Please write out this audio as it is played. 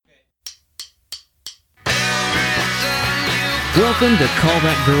Welcome to Call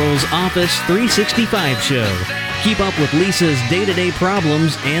That Girl's Office 365 show. Keep up with Lisa's day-to-day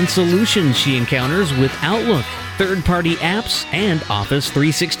problems and solutions she encounters with Outlook, third-party apps, and Office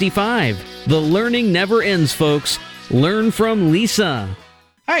 365. The learning never ends, folks. Learn from Lisa.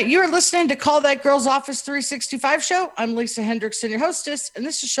 All right, you're listening to Call That Girl's Office 365 show. I'm Lisa Hendrickson, your hostess, and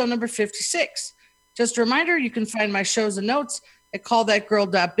this is show number 56. Just a reminder, you can find my shows and notes at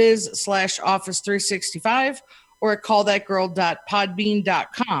callthatgirl.biz/office365 or at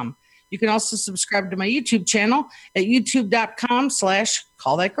callthatgirl.podbean.com. You can also subscribe to my YouTube channel at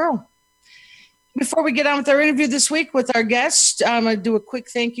youtube.com/callthatgirl. Before we get on with our interview this week with our guest, I'm going to do a quick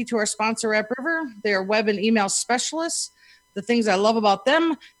thank you to our sponsor, AppRiver. They are web and email specialists. The things I love about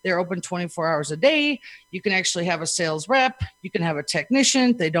them, they're open 24 hours a day. You can actually have a sales rep. You can have a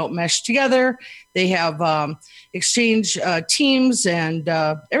technician. They don't mesh together. They have exchange teams and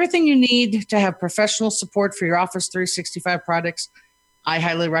everything you need to have professional support for your Office 365 products. I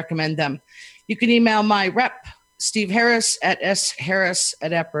highly recommend them. You can email my rep, Steve Harris, at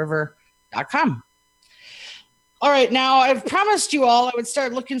sharris@appriver.com. All right, now I've promised you all I would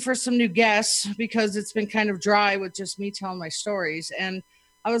start looking for some new guests because it's been kind of dry with just me telling my stories. And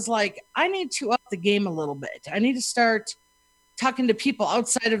I was like, I need to up the game a little bit. I need to start talking to people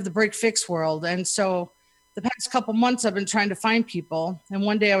outside of the break fix world. And so the past couple months I've been trying to find people. And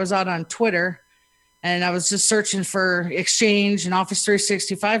one day I was out on Twitter and I was just searching for Exchange and Office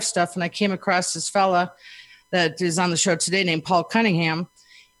 365 stuff. And I came across this fella that is on the show today named Paul Cunningham.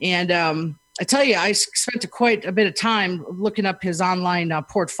 And I tell you, I spent quite a bit of time looking up his online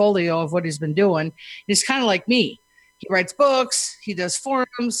portfolio of what he's been doing. He's kind of like me. He writes books, he does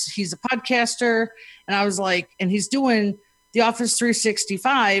forums, he's a podcaster. And I was like, and he's doing the Office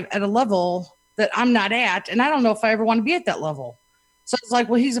 365 at a level that I'm not at. And I don't know if I ever want to be at that level. So I was like,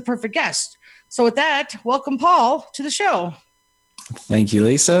 well, he's a perfect guest. So with that, welcome Paul to the show. Thank you,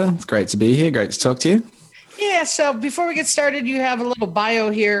 Lisa. It's great to be here. Great to talk to you. Yeah. So before we get started, you have a little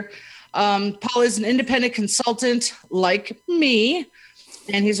bio here. Paul is an independent consultant like me,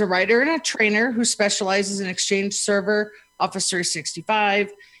 and he's a writer and a trainer who specializes in Exchange Server, Office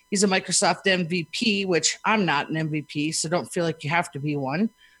 365. He's a Microsoft MVP, which I'm not an MVP, so don't feel like you have to be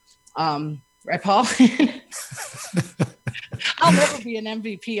one. Right, Paul? I'll never be an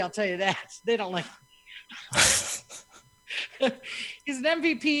MVP, I'll tell you that. They don't like He's an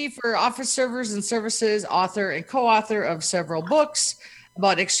MVP for Office servers and services, author and co-author of several books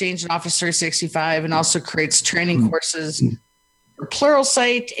about Exchange and Office 365, and also creates training courses for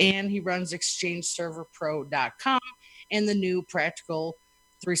Pluralsight, and he runs ExchangeServerPro.com and the new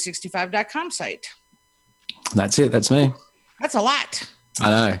Practical365.com site. That's it. That's me. That's a lot. I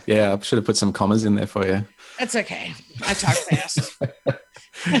know. Yeah, I should have put some commas in there for you. That's okay. I talk fast.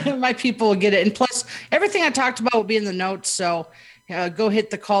 My people will get it. And plus, everything I talked about will be in the notes, so go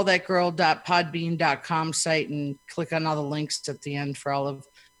hit the callthatgirl.podbean.com site and click on all the links at the end for all of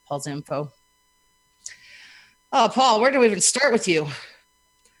Paul's info. Oh, Paul, where do we even start with you?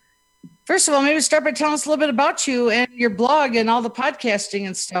 First of all, maybe start by telling us a little bit about you and your blog and all the podcasting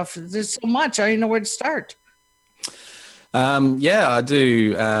and stuff. There's so much. I don't even know where to start. Yeah, I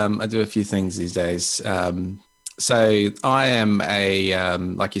do. I do a few things these days. So I am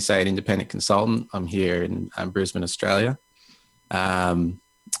like you say, an independent consultant. I'm here in Brisbane, Australia.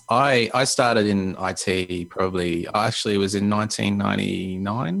 I started in IT actually it was in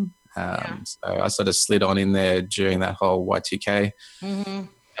 1999. So I sort of slid on in there during that whole Y2K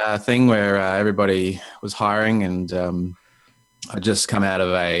thing where everybody was hiring, and I just come out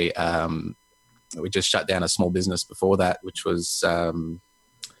of we just shut down a small business before that, which was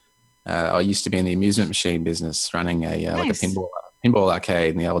I used to be in the amusement machine business, running like a pinball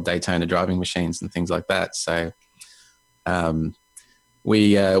arcade and the old Daytona driving machines and things like that. So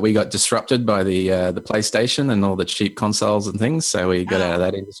we got disrupted by the PlayStation and all the cheap consoles and things. So we got out of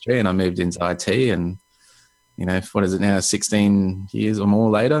that industry, and I moved into IT. And what is it now? 16 years or more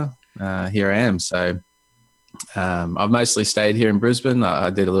later, here I am. So I've mostly stayed here in Brisbane. I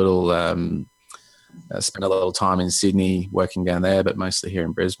did a little. Spent a little time in Sydney working down there, but mostly here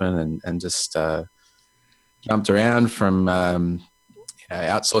in Brisbane, and just jumped around from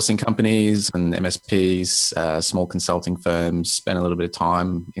outsourcing companies and MSPs, small consulting firms, spent a little bit of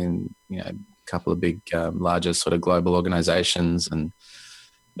time in a couple of big, larger sort of global organizations and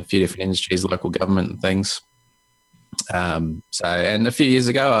a few different industries, local government and things. And a few years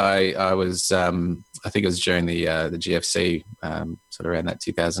ago, I was, I think it was during the GFC, sort of around that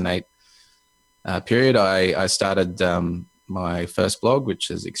 2008 period, I started my first blog,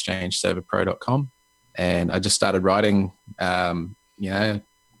 which is ExchangeServerPro.com, and I just started writing,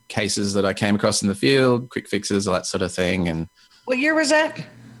 cases that I came across in the field, quick fixes, all that sort of thing. And What year was that?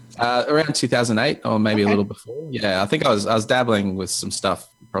 around 2008 or maybe a Okay. little before. Yeah, I think I was dabbling with some stuff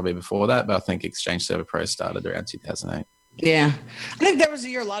probably before that, but I think Exchange Server Pro started around 2008. Yeah. I think that was the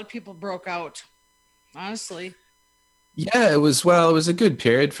year a lot of people broke out, honestly. Yeah, it was a good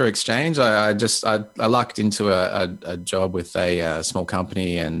period for Exchange. I lucked into a job with a small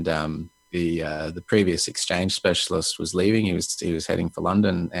company, and the previous Exchange specialist was leaving. He was heading for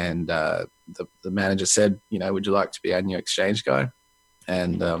London, and the manager said, would you like to be our new Exchange guy?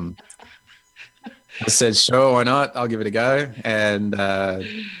 And I said, sure, why not? I'll give it a go. And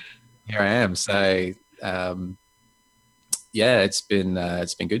here I am. So it's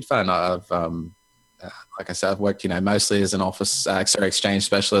been good fun. I've like I said, I've worked, mostly as an Exchange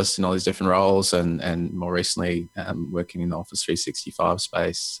specialist in all these different roles, and more recently working in the Office 365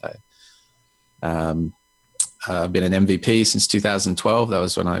 space. So I've been an MVP since 2012. That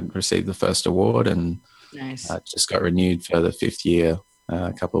was when I received the first award, and Nice. just got renewed for the 5th year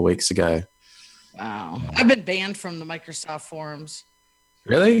a couple of weeks ago. Wow. I've been banned from the Microsoft forums.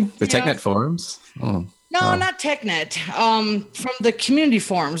 Really? The Yeah. TechNet forums? Oh. No, Oh. not TechNet. From the community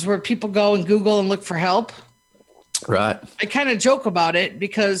forums where people go and Google and look for help. Right. I kind of joke about it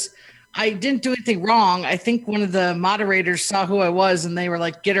because I didn't do anything wrong. I think one of the moderators saw who I was and they were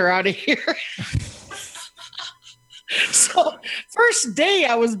like, get her out of here. So first day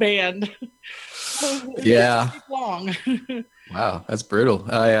I was banned. Yeah. Long. Wow, that's brutal.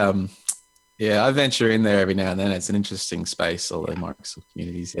 I venture in there every now and then. It's an interesting space, all the Microsoft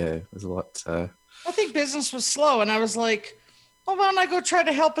communities. Yeah, there's a lot. I think business was slow, and I was like, well, why don't I go try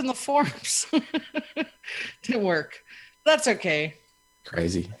to help in the forums? Didn't work. That's okay.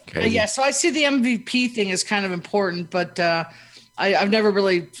 Crazy. Yeah, so I see the MVP thing is kind of important, but I've never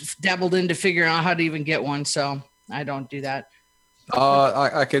really dabbled into figuring out how to even get one, so I don't do that.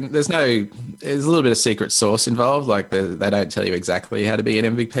 I can. There's a little bit of secret sauce involved. Like they don't tell you exactly how to be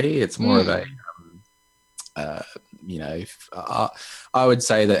an MVP. It's more of a, I would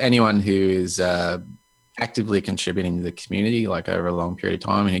say that anyone who is actively contributing to the community, like over a long period of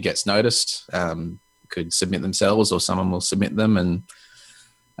time, and who gets noticed, could submit themselves, or someone will submit them. And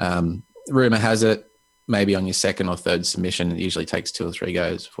rumor has it, maybe on your second or third submission, it usually takes 2 or 3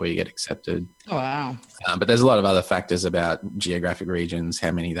 goes before you get accepted. Oh, wow. But there's a lot of other factors about geographic regions,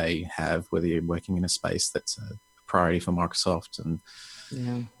 how many they have, whether you're working in a space that's a priority for Microsoft, and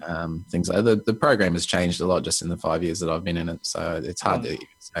things like that. The program has changed a lot just in the 5 years that I've been in it. So it's hard to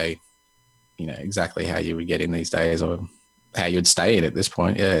say, exactly how you would get in these days or how you'd stay in at this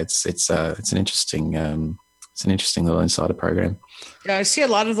point. Yeah, it's an interesting little insider program. Yeah, I see a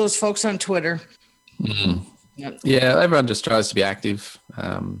lot of those folks on Twitter. Mm. Yep. Yeah, everyone just tries to be active.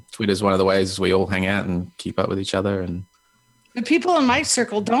 Twitter's one of the ways we all hang out and keep up with each other. And The people in my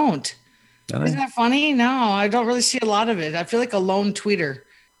circle don't. Isn't that funny? No, I don't really see a lot of it. I feel like a lone tweeter.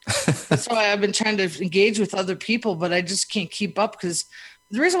 That's why I've been trying to engage with other people, but I just can't keep up, because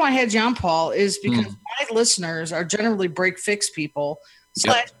the reason why I had John Paul is because my listeners are generally break-fix people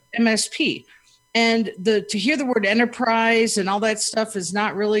 / MSP. And to hear the word enterprise and all that stuff is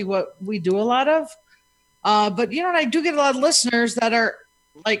not really what we do a lot of. But I do get a lot of listeners that are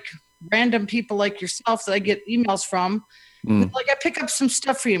like random people like yourself that I get emails from. Like, I pick up some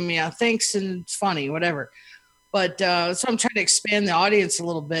stuff for you, Mia. Thanks, and it's funny, whatever. But so I'm trying to expand the audience a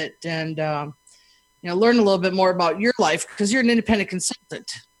little bit and learn a little bit more about your life, because you're an independent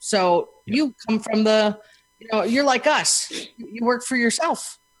consultant. So you come from you're like us. You work for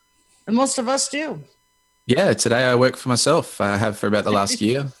yourself, and most of us do. Yeah, today I work for myself. I have for about the last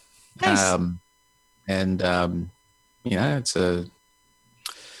year. Nice.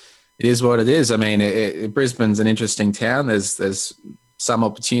 It is what it is. I mean, Brisbane's an interesting town. There's some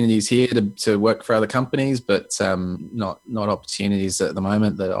opportunities here to work for other companies, but not opportunities at the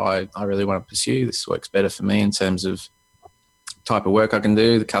moment that I really want to pursue. This works better for me in terms of type of work I can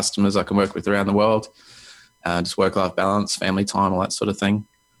do, the customers I can work with around the world, just work-life balance, family time, all that sort of thing.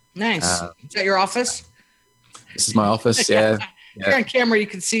 Nice. Is that your office? This is my office. Yeah. Here on camera, you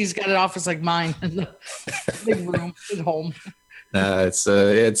can see he's got an office like mine in the big room, big home. It's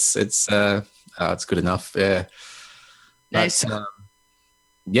good enough. Yeah. Nice. But,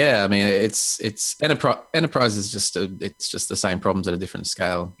 I mean, it's enterprise is just the same problems at a different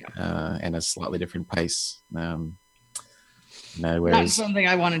scale and a slightly different pace. Not something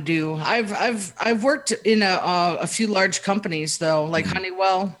I want to do. I've worked in a few large companies though, like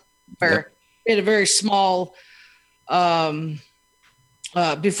Honeywell, where we had a very small.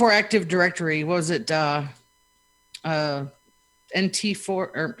 Before Active Directory, what was it? NT4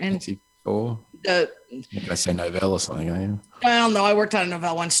 or NT4. I think I say Novell or something. I don't know. I worked on a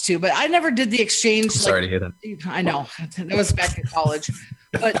Novell once too, but I never did the exchange. I'm sorry to hear that. I know. That was back in college.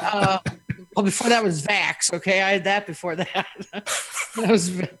 But well, before that was VAX. Okay. I had that before that. That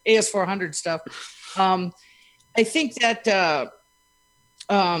was AS400 stuff. I think that,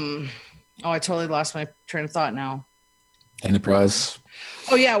 I totally lost my train of thought now. Enterprise.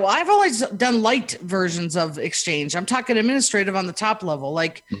 Oh yeah. Well, I've always done light versions of Exchange. I'm talking administrative on the top level.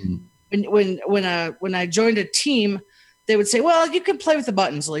 Like when I joined a team, they would say, well, you can play with the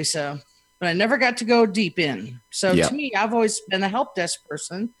buttons, Lisa, but I never got to go deep in. So to me, I've always been a help desk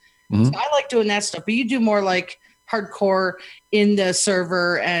person. So I like doing that stuff, but you do more like hardcore in the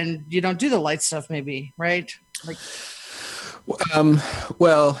server and you don't do the light stuff maybe, right? Like,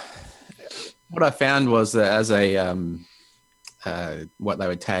 well, what I found was that as a, what they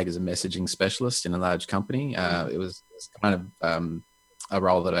would tag as a messaging specialist in a large company, it was kind of a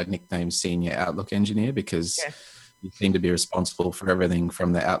role that I'd nicknamed Senior Outlook Engineer because you seem to be responsible for everything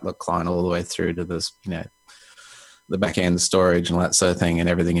from the Outlook client all the way through to this, the back end, the storage and all that sort of thing and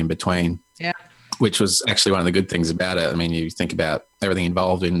everything in between. Yeah. Which was actually one of the good things about it. I mean, you think about everything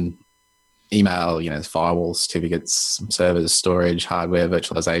involved in email, firewalls, certificates, servers, storage, hardware,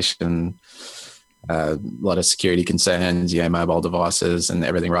 virtualization, a lot of security concerns, mobile devices and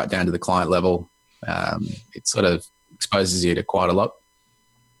everything right down to the client level. It sort of exposes you to quite a lot.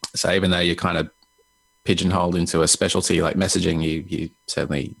 So even though you're kind of pigeonholed into a specialty like messaging, you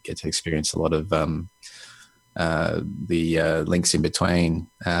certainly get to experience a lot of the links in between.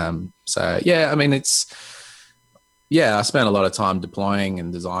 So yeah, I mean, I spent a lot of time deploying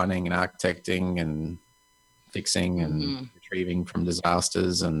and designing and architecting and fixing and retrieving from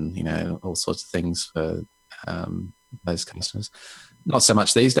disasters and, all sorts of things for those customers. Not so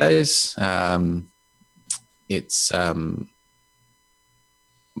much these days. It's,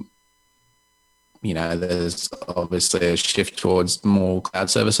 there's obviously a shift towards more cloud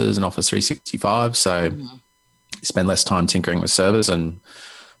services and Office 365. So you spend less time tinkering with servers and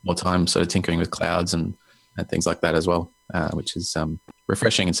more time sort of tinkering with clouds and things like that as well, which is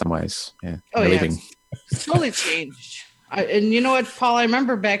refreshing in some ways. Yeah. Oh, relieving. Yeah. It's totally changed. And you know what, Paul, I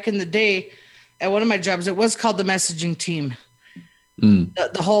remember back in the day at one of my jobs, it was called the messaging team.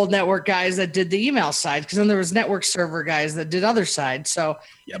 The whole network guys that did the email side, because then there was network server guys that did other side. So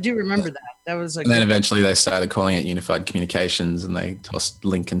I do remember that. That was and then eventually they started calling it unified communications and they tossed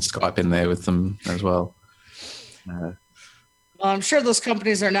Link and Skype in there with them as well. Well, I'm sure those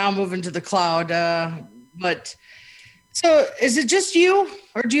companies are now moving to the cloud. But so is it just you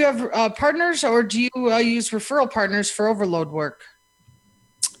or do you have partners or do you use referral partners for overload work?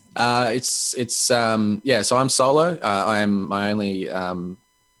 So I'm solo. I'm my only,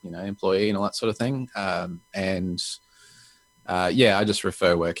 employee and all that sort of thing. I just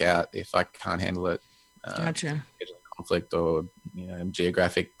refer work out if I can't handle it. Gotcha. Conflict or,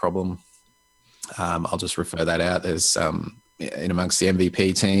 geographic problem. I'll just refer that out. There's, in amongst the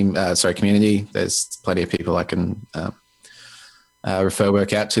MVP team, community, there's plenty of people I can refer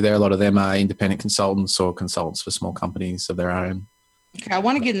work out to there. A lot of them are independent consultants or consultants for small companies of their own. Okay, I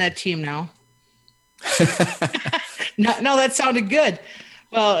want to get in that team now. No, that sounded good.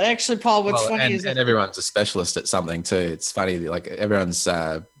 Well, actually, Paul, what's funny is and everyone's a specialist at something too. It's funny, like everyone's,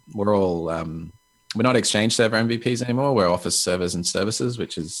 we're all, we're not Exchange Server MVPs anymore. We're Office servers and services,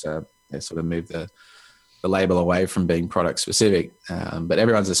 which is sort of moved the label away from being product specific. But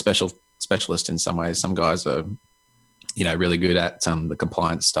everyone's a specialist in some ways. Some guys are, really good at the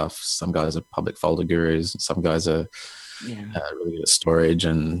compliance stuff. Some guys are public folder gurus. Some guys are really good at storage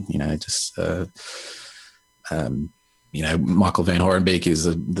and, Michael Van Horenbeek is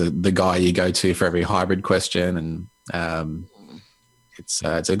the guy you go to for every hybrid question. And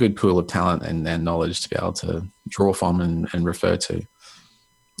it's a good pool of talent and knowledge to be able to draw from and refer to.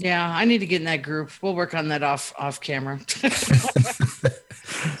 Yeah, I need to get in that group. We'll work on that off camera. So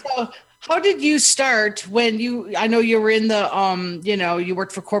how did you start when I know you were in the, you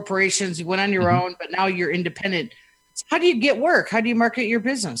worked for corporations, you went on your own, but now you're independent. So how do you get work? How do you market your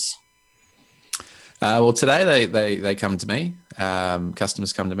business? Well, today they come to me,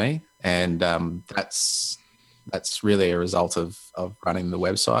 customers come to me, and that's really a result of running the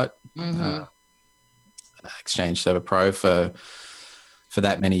website, Exchange Server Pro for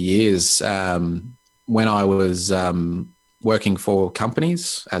that many years. When I was working for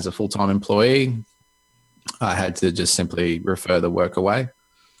companies as a full-time employee, I had to just simply refer the work away.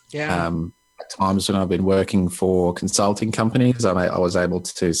 Yeah. At times when I've been working for consulting companies, I was able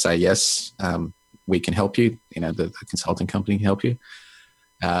to say, yes, we can help you. The consulting company can help you.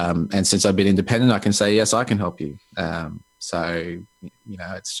 And since I've been independent, I can say, yes, I can help you. So,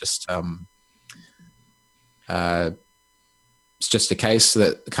 it's just, it's just a case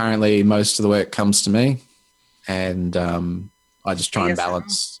that currently most of the work comes to me, and I just try and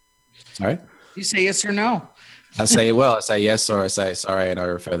balance. Sorry? You say yes or no? I say yes, or I say sorry, and I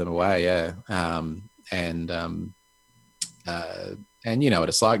refer them away. Yeah. And you know what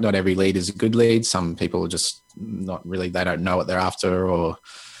it's like. Not every lead is a good lead. Some people are just not really, they don't know what they're after, or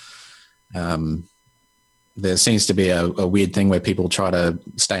there seems to be a weird thing where people try to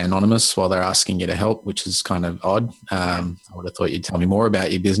stay anonymous while they're asking you to help, which is kind of odd. I would have thought you'd tell me more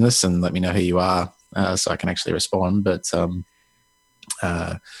about your business and let me know who you are, so I can actually respond. But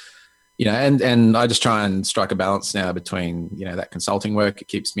you know, and I just try and strike a balance now between, you know, that consulting work. It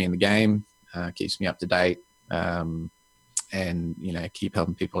keeps me in the game, keeps me up to date, and, you know, keep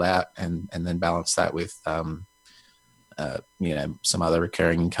helping people out, and then balance that with, you know, some other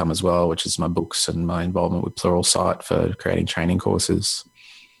recurring income as well, which is my books and my involvement with Pluralsight for creating training courses.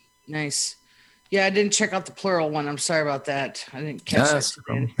 Nice. Yeah, I didn't check out the Plural one. I'm sorry about that. I didn't catch that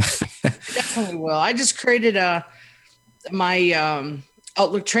today. Definitely will. I just created my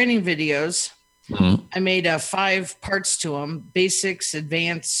Outlook training videos. Mm-hmm. I made 5 parts to them: basics,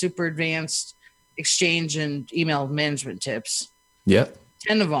 advanced, super advanced, exchange, and email management tips. Yep.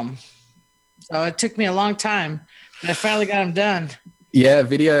 10 of them. So it took me a long time, but I finally got them done. Yeah,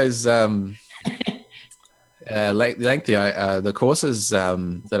 videos lengthy. The courses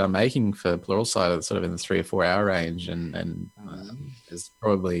that I'm making for Pluralsight are sort of in the 3 or 4 hour range, and there's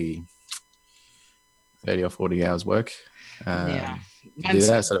probably 30 or 40 hours work. Yeah. Do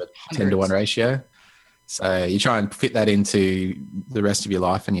that sort of a 10-to-1 ratio. So you try and fit that into the rest of your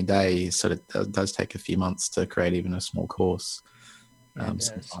life and your day. Sort of does take a few months to create even a small course.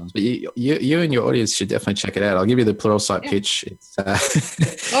 Sometimes, but you and your audience should definitely check it out. I'll give you the Pluralsight pitch. It's, go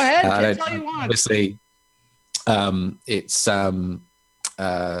ahead. That's all you want. Obviously, it's so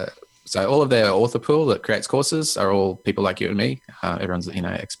all of their author pool that creates courses are all people like you and me. Everyone's, you know,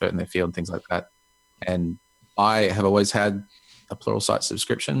 expert in their field and things like that. And I have always had a Pluralsight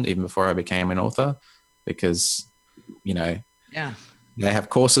subscription even before I became an author, because, you know, they have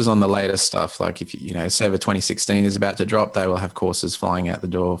courses on the latest stuff. Like if you know, Server 2016 is about to drop, they will have courses flying out the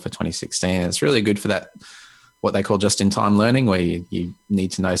door for 2016. And it's really good for that, what they call just-in-time learning, where you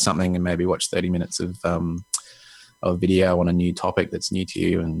need to know something and maybe watch 30 minutes of video on a new topic that's new to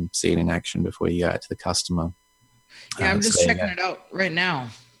you and see it in action before you go out to the customer. Yeah, I'm just checking it out right now.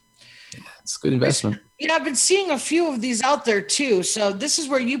 Yeah, it's a good investment. Yeah, I've been seeing a few of these out there too. So this is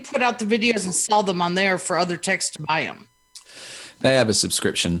where you put out the videos and sell them on there for other techs to buy them. They have a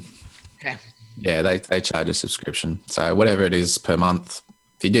subscription. Okay. Yeah, they charge a subscription. So whatever it is per month,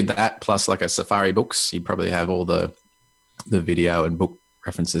 if you did that plus like a Safari books, you'd probably have all the video and book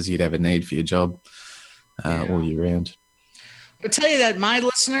references you'd ever need for your job all year round. I'll tell you that my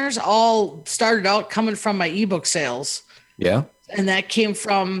listeners all started out coming from my ebook sales. Yeah. And that came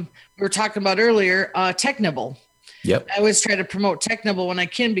from, we were talking about earlier, TechNibble. Yep. I always try to promote TechNibble when I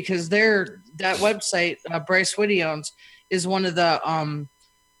can, because that website, Bryce Whitty owns, is one of the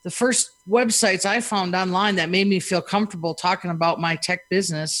first websites I found online that made me feel comfortable talking about my tech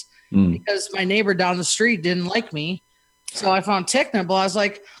business, because my neighbor down the street didn't like me. So I found TechNibble. I was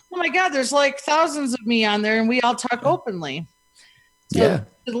like, oh my God, there's like thousands of me on there and we all talk openly. So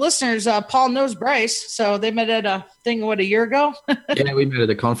the listeners, Paul knows Bryce. So they met at a thing, a year ago? Yeah, we met at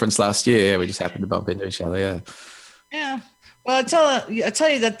a conference last year. Yeah, we just happened to bump into each other. Yeah. Yeah. Well, I tell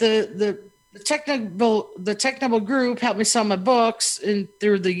you that the TechNibble group helped me sell my books and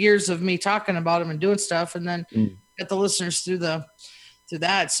through the years of me talking about them and doing stuff, and then get the listeners through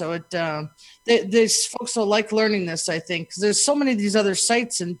that. So these folks will like learning this, I think, because there's so many of these other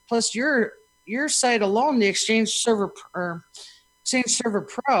sites, and plus your site alone, the Exchange Server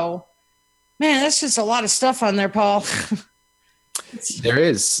Pro, man, that's just a lot of stuff on there, Paul. There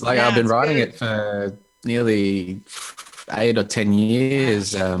is. I've been writing it for nearly 8 or 10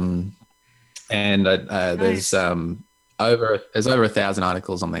 years. And there's over 1,000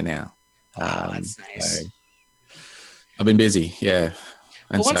 articles on there now. That's nice. So I've been busy, yeah.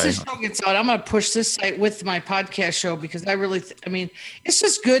 And once this show gets out, I'm going to push this site with my podcast show, because I really, it's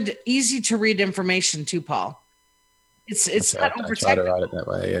just good, easy to read information too, Paul. It's not over. I try to write it that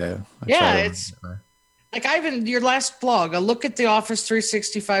way, yeah. It's like your last blog, a look at the Office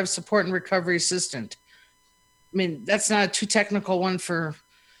 365 support and recovery assistant. That's not a too technical one for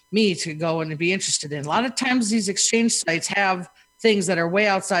me to go and to be interested in. A lot of times these Exchange sites have things that are way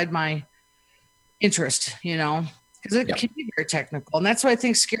outside my interest, because it can be very technical. And that's what I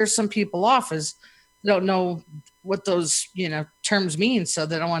think scares some people off, is they don't know what those, terms mean, so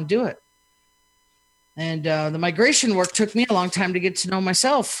they don't want to do it. And the migration work took me a long time to get to know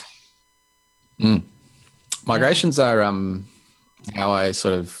myself. Migrations are how I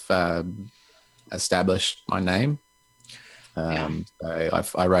sort of established my name. So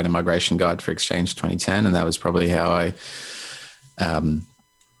I wrote a migration guide for Exchange 2010, and that was probably how I'd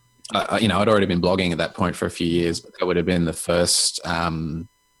already been blogging at that point for a few years, but that would have been the first, I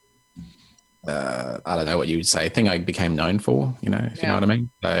don't know what you would say, thing I became known for, if you know what I mean.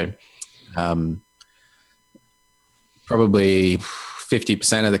 So probably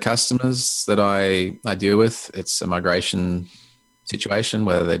 50% of the customers that I deal with, it's a migration situation,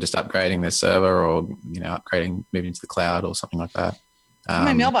 whether they're just upgrading their server or, upgrading, moving to the cloud or something like that.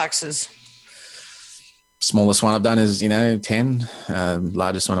 My mailboxes. Smallest one I've done is, 10.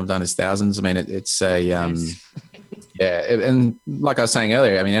 Largest one I've done is thousands. I mean, it's a, nice. And like I was saying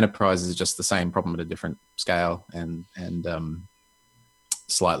earlier, I mean, enterprise is just the same problem at a different scale and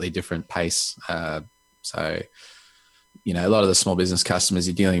slightly different pace. So, a lot of the small business customers,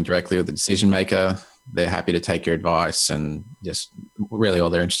 you're dealing directly with the decision maker. They're happy to take your advice, and just really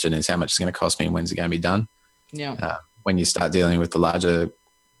all they're interested in is how much it's going to cost me and when's it going to be done. Yeah. When you start dealing with the larger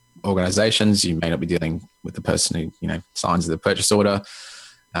organizations, you may not be dealing with the person who, signs the purchase order.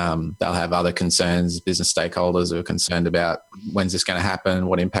 They'll have other concerns, business stakeholders who are concerned about when's this going to happen,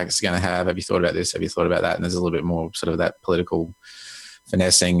 what impact it's going to have. Have you thought about this? Have you thought about that? And there's a little bit more sort of that political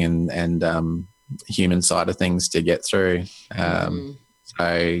finessing and human side of things to get through.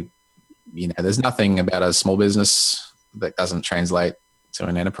 So, there's nothing about a small business that doesn't translate to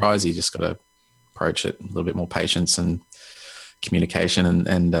an enterprise. You just got to approach it a little bit more patience and communication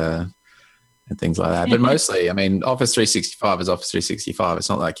and things like that. But mostly, I mean, Office 365 is Office 365. It's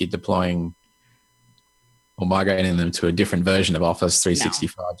not like you're deploying or migrating them to a different version of Office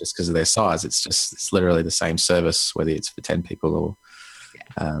 365 just because of their size. It's literally the same service, whether it's for 10 people or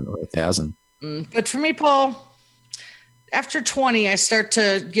 1,000. But for me, Paul, after 20, I start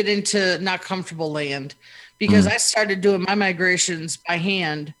to get into not comfortable land because I started doing my migrations by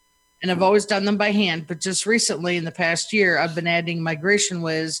hand, and I've always done them by hand. But just recently, in the past year, I've been adding Migration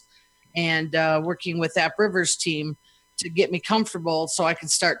Wiz and working with AppRiver's team to get me comfortable so I can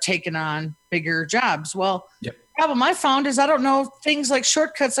start taking on bigger jobs. Well, the problem I found is I don't know things like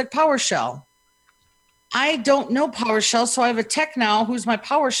shortcuts like PowerShell. I don't know PowerShell, so I have a tech now who's my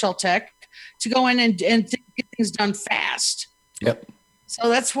PowerShell tech to go in and get things done fast. Yep. So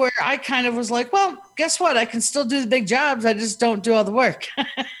that's where I kind of was like, well, guess what? I can still do the big jobs. I just don't do all the work.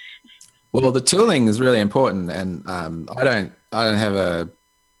 Well, the tooling is really important, and I don't have a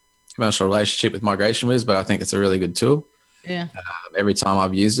commercial relationship with Migration Wiz, but I think it's a really good tool. Yeah. Every time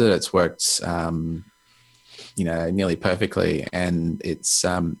I've used it, it's worked, nearly perfectly, and it's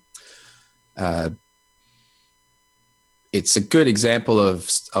a good example of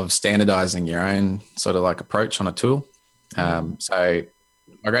standardizing your own sort of like approach on a tool. So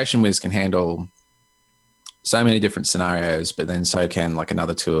Migration Wiz can handle so many different scenarios, but then so can like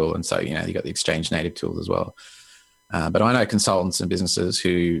another tool. And so, you got the Exchange native tools as well. But I know consultants and businesses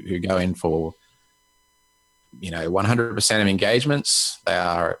who go in for, 100% of engagements,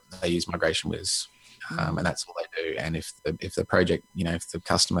 they use Migration Wiz. And that's all they do. And if the project, if the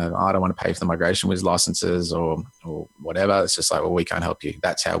customer, I don't want to pay for the Migration Wiz licenses or whatever, it's just like, well, we can't help you.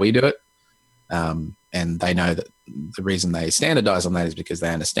 That's how we do it. And they know that the reason they standardize on that is because they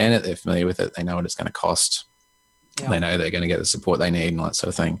understand it. They're familiar with it. They know what it's going to cost. Yeah. They know they're going to get the support they need and all that sort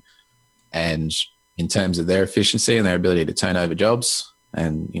of thing. And in terms of their efficiency and their ability to turn over jobs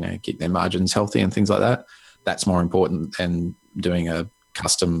and, keep their margins healthy and things like that, that's more important than doing a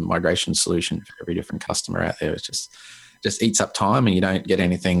custom migration solution for every different customer out there. It just eats up time, and you don't get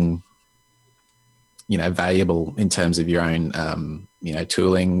anything, valuable in terms of your own,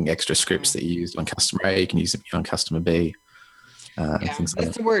 tooling, extra scripts that you use on customer A, you can use it on customer B. And things like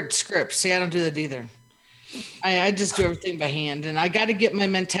that's the word scripts. See, I don't do that either. I just do everything by hand, and I got to get my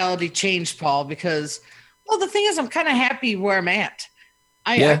mentality changed, Paul, because, well, the thing is, I'm kind of happy where I'm at.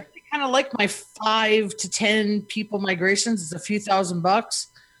 I kind of like my 5 to 10 people migrations. It's a few $1,000.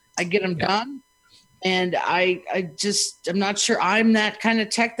 I get them done. And I'm not sure I'm that kind of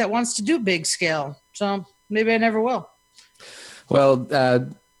tech that wants to do big scale. So maybe I never will. Well,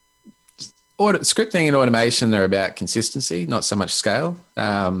 scripting and automation are about consistency, not so much scale.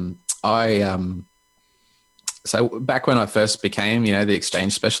 So back when I first became, the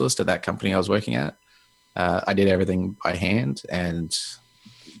exchange specialist at that company I was working at, I did everything by hand and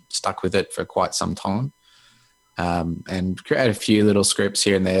stuck with it for quite some time, and created a few little scripts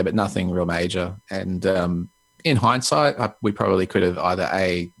here and there, but nothing real major. And in hindsight, we probably could have either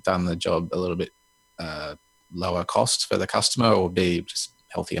A, done the job a little bit lower cost for the customer, or B, just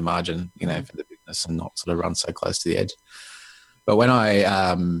healthier margin, for the business and not sort of run so close to the edge. But when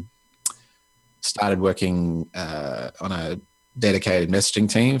I started working on a dedicated messaging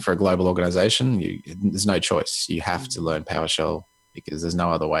team for a global organization, there's no choice. You have to learn PowerShell because there's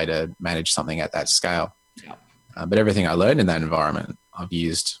no other way to manage something at that scale. Yeah. But everything I learned in that environment, I've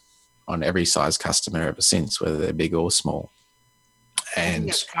used on every size customer ever since, whether they're big or small. And I think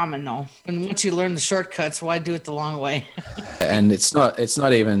that's common though. And once you learn the shortcuts, why do it the long way? And it's not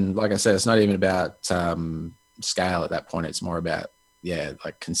even, like I said, it's not even about scale at that point. It's more about,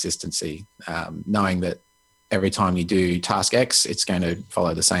 like consistency, knowing that every time you do task X, it's going to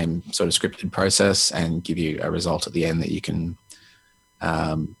follow the same sort of scripted process and give you a result at the end that you can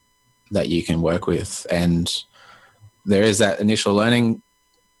work with. And there is that initial learning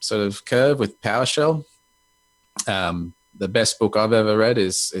sort of curve with PowerShell. The best book I've ever read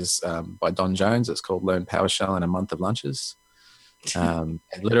is by Don Jones. It's called Learn PowerShell in a Month of Lunches. And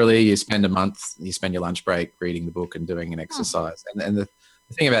literally you spend your lunch break reading the book and doing an exercise. And the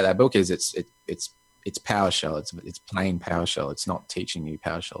thing about that book is it's PowerShell. It's plain PowerShell. It's not teaching you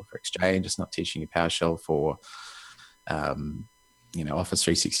PowerShell for Exchange. It's not teaching you PowerShell for, Office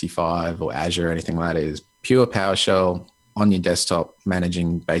 365 or Azure or anything like that. It is pure PowerShell on your desktop,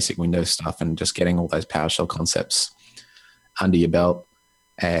 managing basic Windows stuff and just getting all those PowerShell concepts under your belt.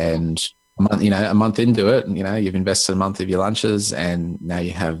 And a month into it, you've invested a month of your lunches and now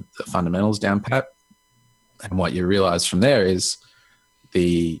you have the fundamentals down pat. And what you realize from there is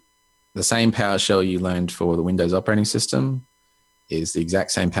the same PowerShell you learned for the Windows operating system is the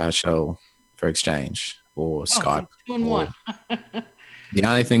exact same PowerShell for Exchange or Skype. 2 in 1. The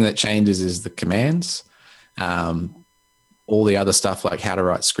only thing that changes is the commands. All the other stuff like how to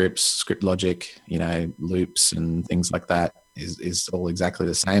write scripts, script logic, loops and things like that is all exactly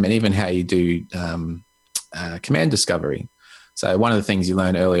the same. And even how you do command discovery. So one of the things you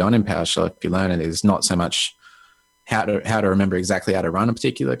learn early on in PowerShell, if you learn it, is not so much how to remember exactly how to run a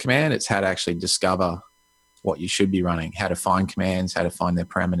particular command. It's how to actually discover what you should be running, how to find commands, how to find their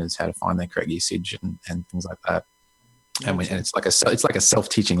parameters, how to find their correct usage and things like that. And it's like a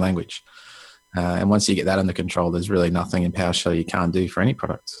self-teaching language. And once you get that under control, there's really nothing in PowerShell you can't do for any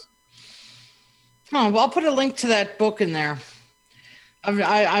product. Oh, well, I'll put a link to that book in there.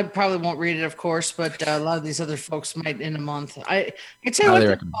 I probably won't read it, of course, but a lot of these other folks might in a month. I tell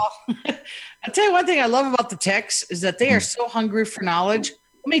you I tell you one thing I love about the techs is that they are so hungry for knowledge.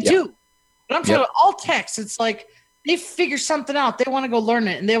 Me too. But I'm talking about all techs. It's like they figure something out. They want to go learn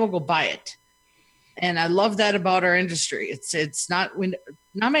it and they will go buy it. And I love that about our industry. It's not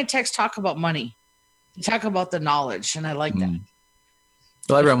many techs talk about money. They talk about the knowledge, and I like that.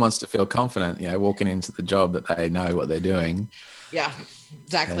 Well, everyone wants to feel confident, walking into the job that they know what they're doing. Yeah,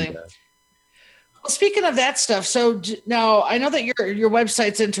 exactly. And, well, speaking of that stuff, so now I know that your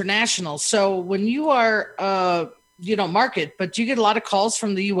website's international. So when you are, you don't market, but do you get a lot of calls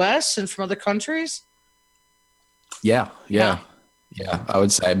from the U.S. and from other countries? Yeah. I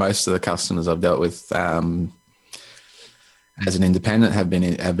would say most of the customers I've dealt with as an independent have been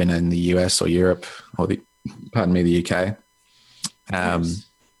in the US or Europe or the UK.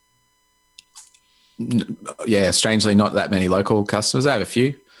 Strangely, not that many local customers. I have a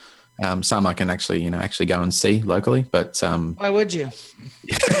few. Some I can actually go and see locally, but why would you?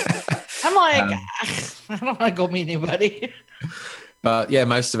 I'm like, I don't want to go meet anybody. But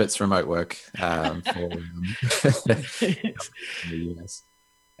most of it's remote work for the US,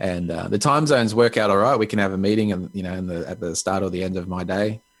 and the time zones work out all right. We can have a meeting, at the start or the end of my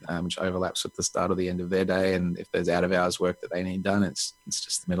day, which overlaps with the start or the end of their day. And if there's out of hours work that they need done, it's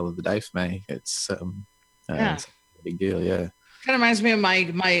just the middle of the day for me. It's a big deal. Yeah, kind of reminds me of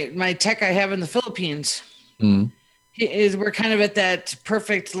my tech I have in the Philippines. We're kind of at that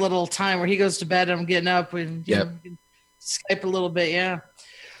perfect little time where he goes to bed, I'm getting up, and Skype a little bit,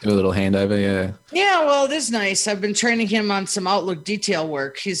 do a little handover, well, it is nice. I've been training him on some Outlook detail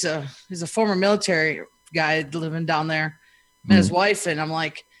work. He's a former military guy living down there, and his wife, and I'm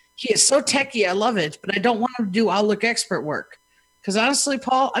like, he is so techie, I love it, but I don't want him to do Outlook expert work, because honestly,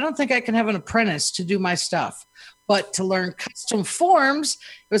 Paul, I don't think I can have an apprentice to do my stuff, but to learn custom forms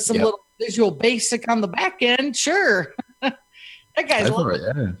with some little Visual Basic on the back end, sure. That guy's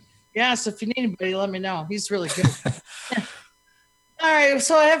so if you need anybody, let me know. He's really good. All right.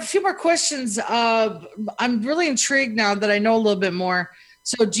 So I have a few more questions. I'm really intrigued now that I know a little bit more.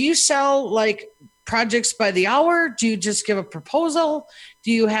 So do you sell like projects by the hour? Do you just give a proposal?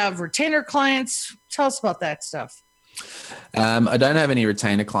 Do you have retainer clients? Tell us about that stuff. I don't have any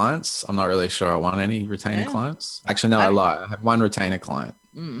retainer clients. I'm not really sure I want any retainer clients. Actually, no, I lie. I have one retainer client.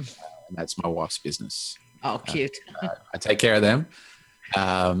 And that's my wife's business. Oh, cute. I take care of them.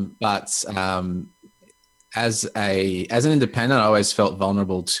 But as an independent, I always felt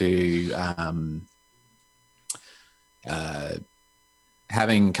vulnerable to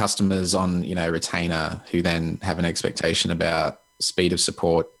having customers on, retainer who then have an expectation about speed of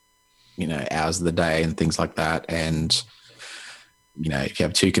support, hours of the day and things like that. And, if you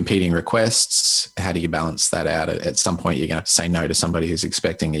have two competing requests, how do you balance that out? At some point, you're going to have to say no to somebody who's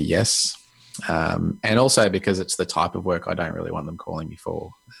expecting a yes. And also because it's the type of work I don't really want them calling me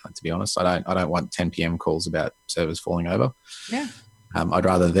for, to be honest. I don't want 10 p.m. calls about servers falling over. Yeah. I'd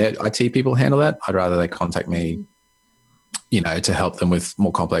rather their IT people handle that. I'd rather they contact me, to help them with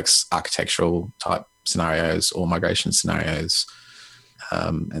more complex architectural type scenarios or migration scenarios,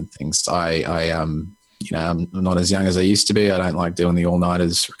 and things. I'm not as young as I used to be. I don't like doing the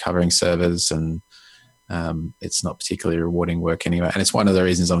all-nighters recovering servers, and it's not particularly rewarding work anyway. And it's one of the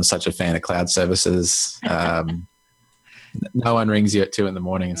reasons I'm such a fan of cloud services. No one rings you at 2 a.m.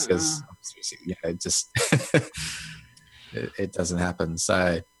 and says, it doesn't happen.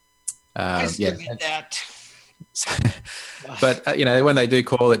 So, I still get that. But when they do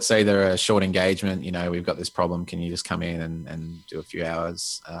call, it's either a short engagement, we've got this problem, can you just come in and do a few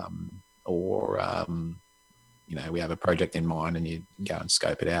hours, or we have a project in mind and you go and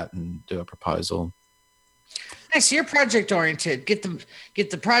scope it out and do a proposal. Nice. You're project oriented. Get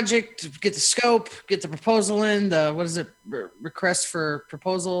the project, get the scope, get the proposal in, request for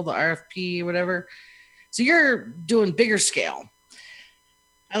proposal, the RFP, whatever. So you're doing bigger scale.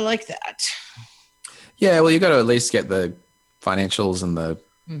 I like that. Yeah, well, you got to at least get the financials and the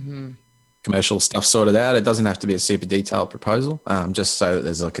commercial stuff sorted out. It doesn't have to be a super detailed proposal, just so that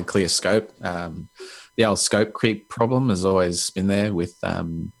there's like a clear scope. The old scope creep problem has always been there with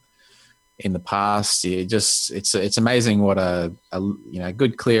in the past. It's amazing what a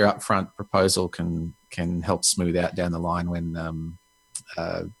good, clear, upfront proposal can help smooth out down the line when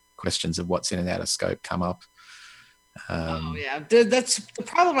questions of what's in and out of scope come up. That's the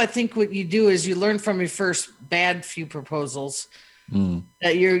problem. I think what you do is you learn from your first bad few proposals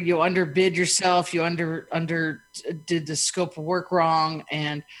that you underbid yourself, you did the scope of work wrong.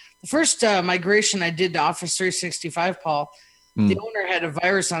 And the first migration I did to Office 365, Paul, the owner had a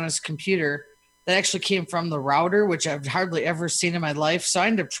virus on his computer that actually came from the router, which I've hardly ever seen in my life. So I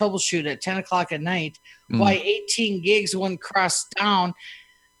ended up troubleshooting at 10 o'clock at night why 18 gigs wouldn't cross down.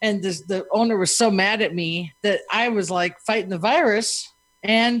 And the owner was so mad at me that I was like fighting the virus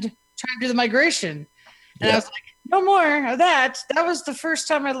and trying to do the migration. And I was like, no more of that. That was the first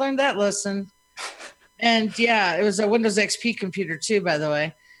time I learned that lesson. And it was a Windows XP computer too, by the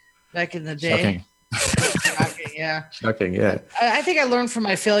way, back in the day. Shocking, yeah. Shocking, yeah. I think I learned from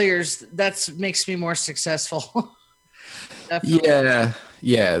my failures. That makes me more successful. Yeah.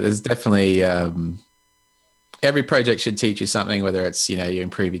 There's definitely... every project should teach you something, whether it's, you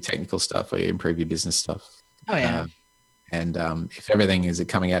improve your technical stuff or you improve your business stuff. Oh, yeah. And if everything is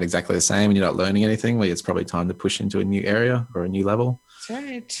coming out exactly the same and you're not learning anything, well, it's probably time to push into a new area or a new level. That's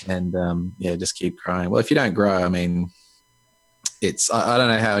right. And, just keep growing. Well, if you don't grow, I mean, I don't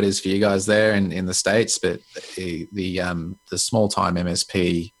know how it is for you guys there in the States, but the small scale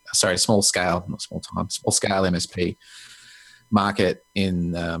MSP market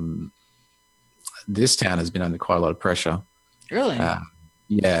in this town has been under quite a lot of pressure. Really? So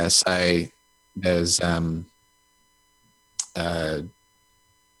there's a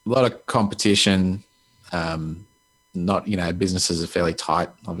lot of competition. Businesses are fairly tight.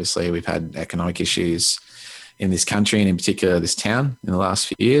 Obviously, we've had economic issues in this country and in particular this town in the last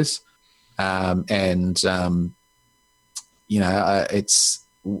few years. Australia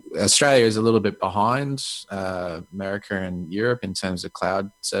is a little bit behind America and Europe in terms of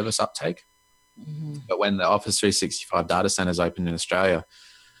cloud service uptake. But when the Office 365 data centers opened in Australia,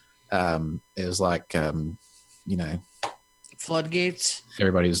 it was like, floodgates.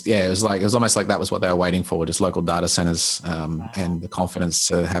 It was almost like that was what they were waiting for, just local data centers and the confidence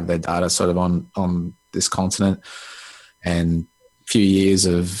to have their data sort of on this continent. And a few years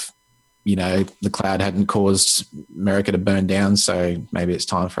of, the cloud hadn't caused America to burn down. So maybe it's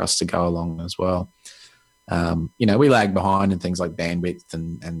time for us to go along as well. We lag behind in things like bandwidth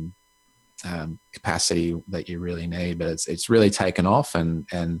and capacity that you really need, but it's really taken off,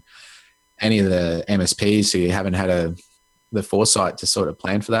 and any of the MSPs who haven't had the foresight to sort of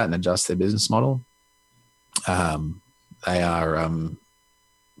plan for that and adjust their business model, they are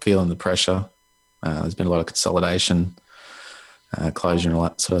feeling the pressure. There's been a lot of consolidation, closure and all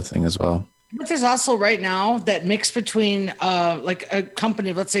that sort of thing as well. But there's also right now that mix between like a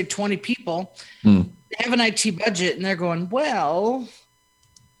company of, let's say 20 people, they have an IT budget and they're going, well,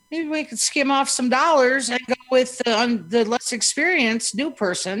 maybe we could skim off some dollars and go with the less experienced new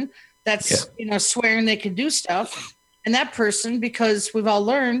person that's, swearing they can do stuff. And that person, because we've all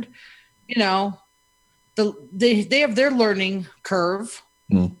learned, the they have their learning curve.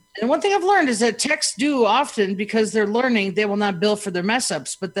 Mm. And one thing I've learned is that techs do often, because they're learning, they will not bill for their mess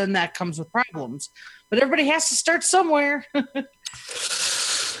ups, but then that comes with problems. But everybody has to start somewhere.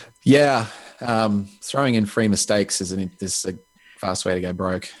 Yeah. Throwing in free mistakes is a fast way to go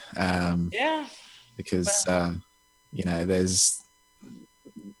broke. Yeah. Because, there's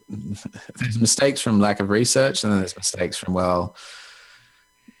mistakes from lack of research, and then there's mistakes from, well,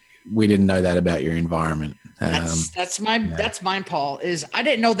 we didn't know that about your environment. That's mine, Paul, is I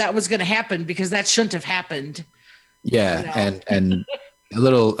didn't know that was going to happen because that shouldn't have happened. Yeah. And a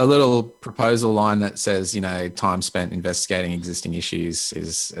little proposal line that says, time spent investigating existing issues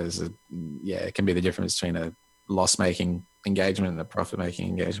it can be the difference between a loss-making engagement and a profit-making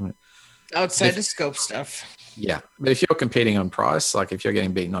engagement. Outside the scope stuff. Yeah. But if you're competing on price, like if you're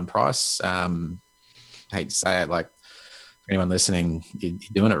getting beaten on price, I hate to say it, like for anyone listening, you're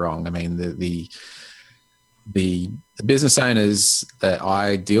doing it wrong. I mean, the business owners that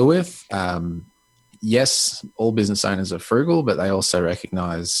I deal with, yes, all business owners are frugal, but they also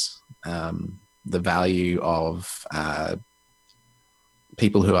recognize the value of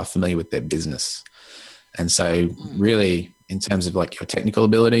people who are familiar with their business. And so really, in terms of like your technical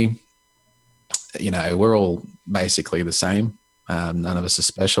ability, we're all basically the same. None of us are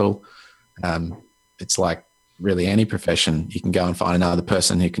special. It's like really any profession. You can go and find another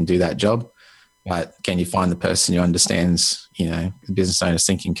person who can do that job, but can you find the person who understands, the business owner's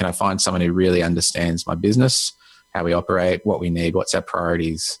thinking, can I find someone who really understands my business, how we operate, what we need, what's our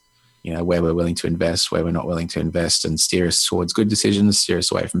priorities, where we're willing to invest, where we're not willing to invest, and steer us towards good decisions, steer us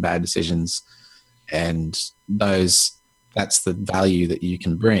away from bad decisions. And that's the value that you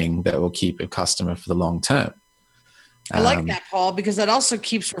can bring that will keep a customer for the long term. I like that, Paul, because that also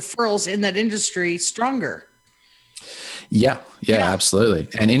keeps referrals in that industry stronger. Yeah, absolutely.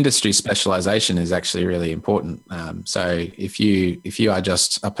 And industry specialization is actually really important. So if you are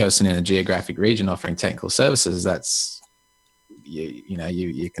just a person in a geographic region offering technical services, that's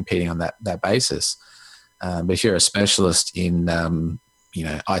you're competing on that basis. But if you're a specialist in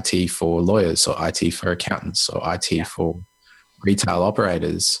IT for lawyers, or IT for accountants, or IT for retail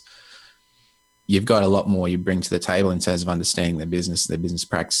operators, you've got a lot more you bring to the table in terms of understanding their business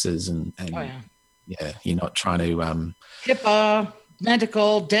practices, and you're not trying to HIPAA,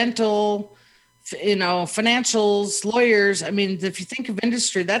 medical, dental, financials, lawyers. I mean, if you think of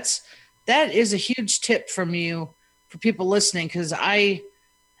industry, that is a huge tip from you for people listening, because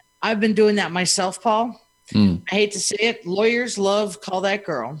I've been doing that myself, Paul. I hate to say it, lawyers love call that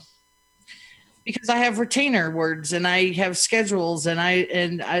girl, because I have retainer words and I have schedules,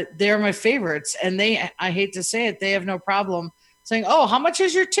 and they're my favorites. And I hate to say it, they have no problem saying, "Oh, how much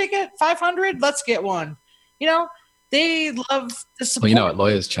is your ticket? 500? Let's get one." They love the support. Well, what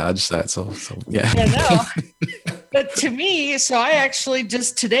lawyers charge, that's all. So, yeah. Yeah, no. But to me, so I actually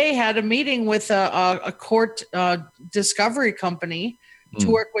just today had a meeting with a court discovery company to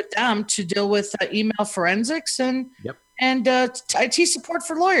work with them to deal with email forensics and IT support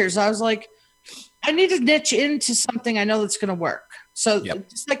for lawyers. I was like, I need to niche into something I know that's going to work. So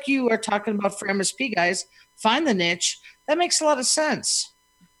just like you are talking about for MSP guys, find the niche. That makes a lot of sense.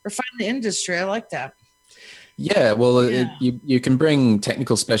 Or find the industry. I like that. Yeah, well, you can bring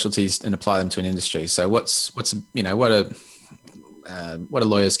technical specialties and apply them to an industry. So what do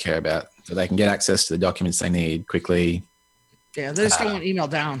lawyers care about? So they can get access to the documents they need quickly. Yeah, they just don't want email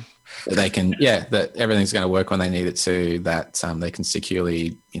down. They can, that everything's going to work when they need it to. That they can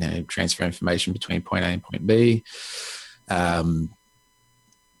securely, transfer information between point A and point B. When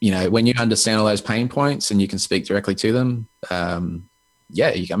you understand all those pain points and you can speak directly to them,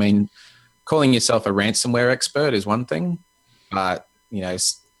 calling yourself a ransomware expert is one thing, but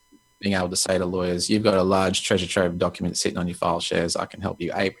being able to say to lawyers, you've got a large treasure trove of documents sitting on your file shares. I can help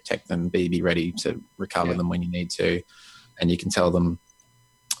you A, protect them, B, be ready to recover them when you need to, and you can tell them,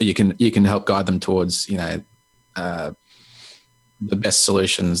 you can help guide them towards the best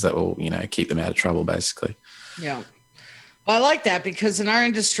solutions that will keep them out of trouble, basically. Yeah, well, I like that, because in our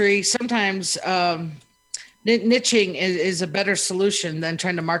industry sometimes niching is a better solution than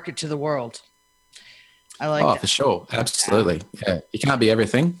trying to market to the world. I like that. For sure. Absolutely. Yeah. You can't be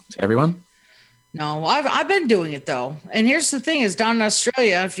everything to everyone. No, I've been doing it though. And here's the thing is, down in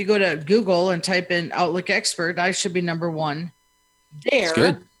Australia, if you go to Google and type in Outlook expert, I should be number one there. That's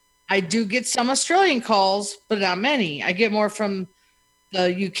good. I do get some Australian calls, but not many. I get more from the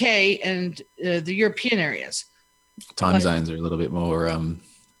UK and the European areas. Time zones are a little bit more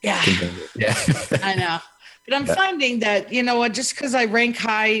convenient. Yeah. I know. But I'm finding that, just because I rank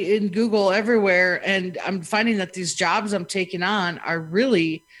high in Google everywhere, and I'm finding that these jobs I'm taking on are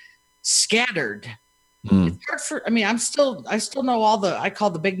really scattered. Mm. It's hard for, I mean, I still know all I call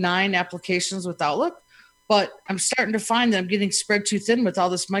the big 9 applications with Outlook, but I'm starting to find that I'm getting spread too thin with all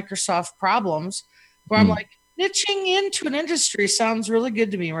this Microsoft problems where I'm like, niching into an industry sounds really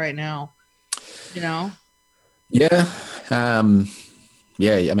good to me right now, you know? Yeah.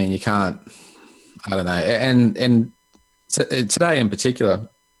 Yeah. I mean, you can't, I don't know. And today in particular,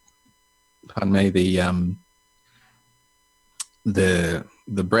 pardon me, the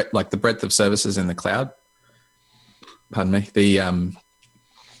breadth of services in the cloud, pardon me,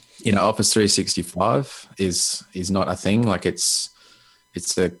 Office 365 is not a thing. Like it's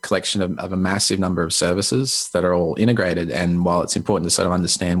a collection of a massive number of services that are all integrated. And while it's important to sort of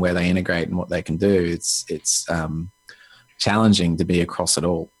understand where they integrate and what they can do, it's challenging to be across it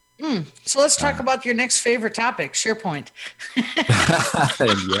all. So let's talk about your next favorite topic, SharePoint.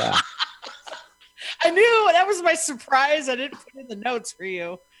 Yeah. I knew that was my surprise. I didn't put in the notes for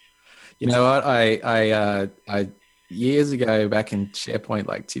you. You know what? I years ago, back in SharePoint,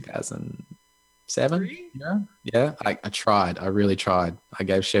 like 2007. Yeah. I tried. I really tried. I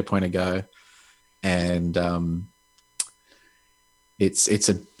gave SharePoint a go, and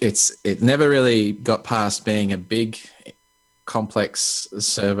it never really got past being a big, complex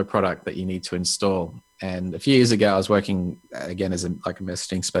server product that you need to install. And a few years ago, I was working again as a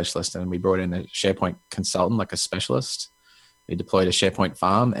messaging specialist, and we brought in a SharePoint consultant, like a specialist. We deployed a SharePoint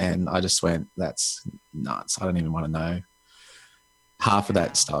farm, and I just went, that's nuts. I don't even want to know half of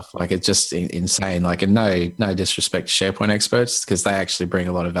that stuff. Like, it's just insane. Like, and no disrespect to SharePoint experts, because they actually bring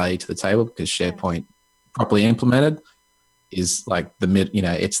a lot of value to the table, because SharePoint properly implemented is like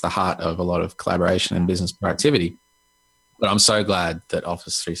it's the heart of a lot of collaboration and business productivity. But I'm so glad that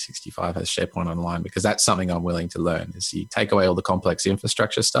Office 365 has SharePoint Online, because that's something I'm willing to learn. Is you take away all the complex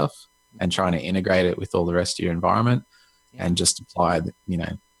infrastructure stuff and trying to integrate it with all the rest of your environment, and just apply,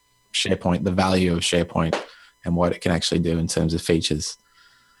 SharePoint, the value of SharePoint and what it can actually do in terms of features.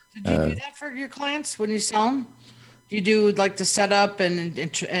 Did you do that for your clients when you sell them? Do you do like the setup and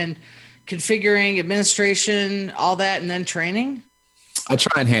configuring, administration, all that, and then training? I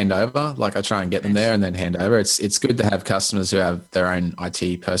try and hand over, I try and get them there and then hand over. It's good to have customers who have their own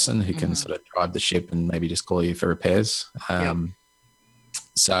IT person who can sort of drive the ship and maybe just call you for repairs.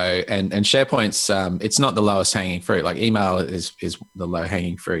 So, and SharePoint's, it's not the lowest hanging fruit. Like, email is the low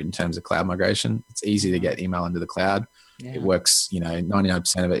hanging fruit in terms of cloud migration. It's easy to get email into the cloud. Yeah. It works,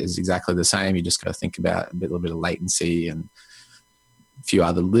 99% of it is exactly the same. You just got to think about a little bit of latency and a few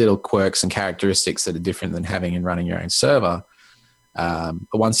other little quirks and characteristics that are different than having and running your own server. But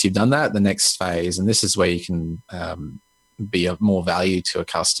once you've done that, the next phase, and this is where you can be of more value to a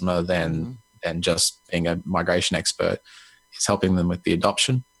customer than just being a migration expert, is helping them with the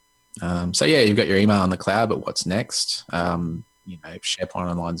adoption. So you've got your email in the cloud, but what's next? SharePoint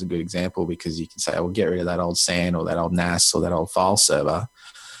Online is a good example, because you can say, "Well, get rid of that old SAN or that old NAS or that old file server,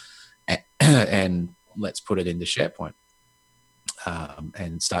 and let's put it into SharePoint."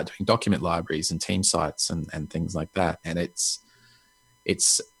 And start doing document libraries and team sites and things like that. And it's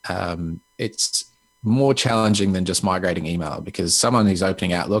more challenging than just migrating email, because someone who's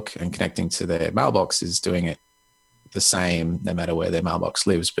opening Outlook and connecting to their mailbox is doing it the same no matter where their mailbox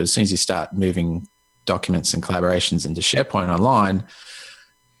lives. But as soon as you start moving documents and collaborations into SharePoint Online,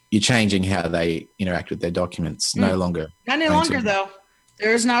 you're changing how they interact with their documents. Not any longer though.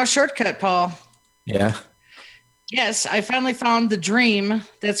 There is now a shortcut, Paul. Yeah. Yes, I finally found the dream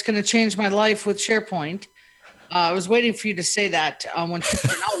that's going to change my life with SharePoint. I was waiting for you to say that when people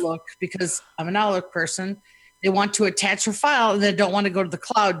are in Outlook, because I'm an Outlook person. They want to attach a file and they don't want to go to the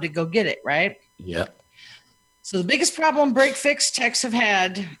cloud to go get it, right? Yeah. So the biggest problem break fix techs have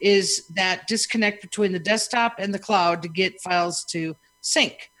had is that disconnect between the desktop and the cloud to get files to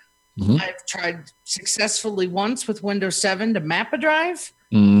sync. I've tried successfully once with Windows 7 to map a drive,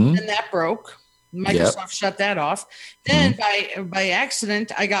 and that broke. Microsoft shut that off. Then by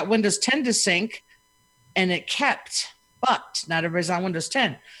accident, I got Windows 10 to sync, and it kept, but not everybody's on Windows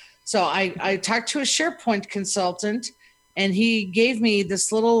 10. So I talked to a SharePoint consultant, and he gave me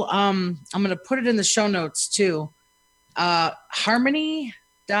this little, I'm going to put it in the show notes too, harmony.ie.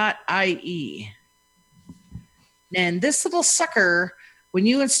 And this little sucker, when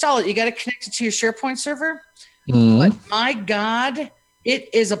you install it, you got to connect it to your SharePoint server. But my God,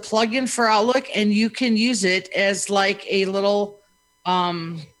 it is a plugin for Outlook, and you can use it as like a little,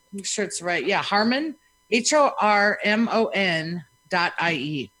 I'm sure it's right. Yeah, Harmon, HORMON.IE.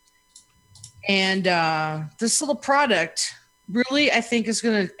 And this little product really, I think, is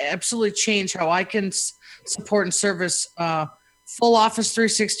going to absolutely change how I can support and service full Office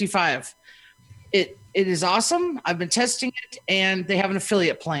 365. It is awesome. I've been testing it, and they have an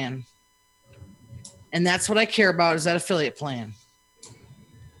affiliate plan. And that's what I care about, is that affiliate plan.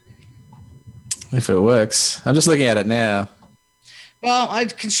 If it works. I'm just looking at it now. Well, I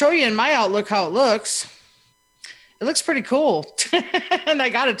can show you in my Outlook how it looks. It looks pretty cool. And I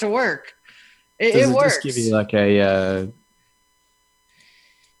got it to work. It works. Just give you like a...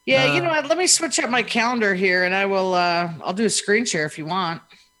 Yeah, you know what? Let me switch up my calendar here, and I'll do a screen share if you want.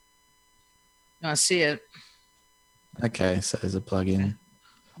 You want to see it? Okay, so there's a plug-in.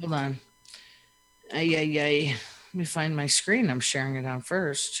 Hold on. Let me find my screen. I'm sharing it on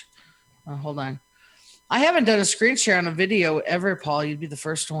first. Hold on. I haven't done a screen share on a video ever, Paul. You'd be the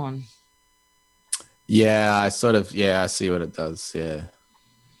first one. Yeah, I see what it does. Yeah.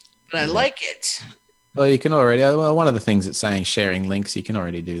 But I like it. Well, you can already. Well, one of the things it's saying, sharing links, you can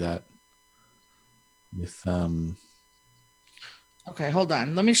already do that. With Okay, hold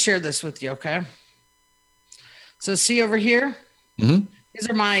on. Let me share this with you. Okay. So see over here. Mm-hmm. These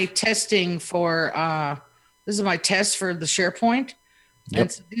are my testing for. This is my test for the SharePoint. Yep.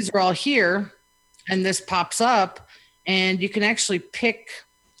 And so these are all here, and this pops up, and you can actually pick.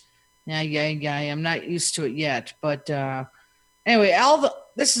 Yeah. I'm not used to it yet, but anyway,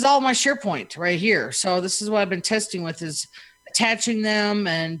 this is all my SharePoint right here. So this is what I've been testing with, is attaching them,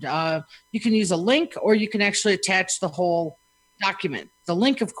 and you can use a link, or you can actually attach the whole document. The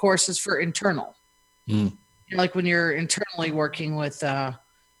link, of course, is for internal. Mm. You know, like when you're internally working with,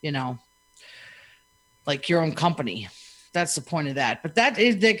 like your own company. That's the point of that. But that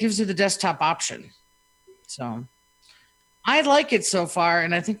gives you the desktop option. So I like it so far,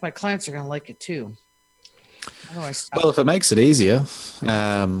 and I think my clients are going to like it too. Well, if it makes it easier,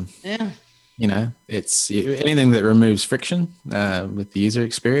 it's anything that removes friction with the user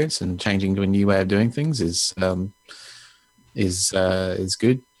experience and changing to a new way of doing things is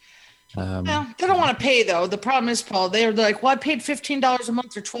good. Well, they don't want to pay though. The problem is, Paul, they're like, well, I paid $15 a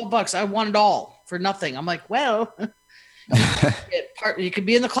month or $12. I want it all for nothing. I'm like, well, you could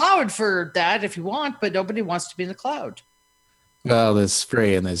be in the cloud for that if you want, but nobody wants to be in the cloud. Well, there's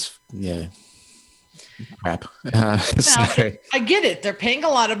free and there's crap. I get it. They're paying a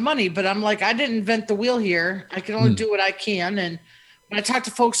lot of money, but I'm like, I didn't invent the wheel here. I can only do what I can. And when I talk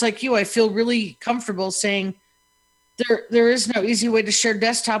to folks like you, I feel really comfortable saying there is no easy way to share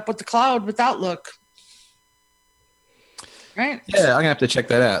desktop with the cloud with Outlook. Right? Yeah, I'm gonna have to check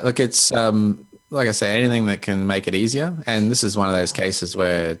that out. Look, it's like I say, anything that can make it easier. And this is one of those cases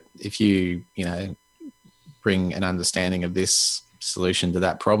where if you bring an understanding of this solution to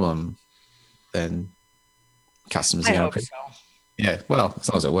that problem, then customers are going to. Yeah, well, as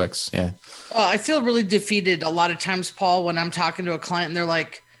long as it works, yeah. Well, I feel really defeated a lot of times, Paul, when I'm talking to a client and they're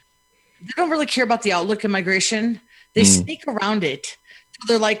like, they don't really care about the Outlook migration. They sneak around it. So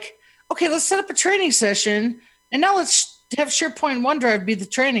they're like, okay, let's set up a training session, and now let's have SharePoint and OneDrive be the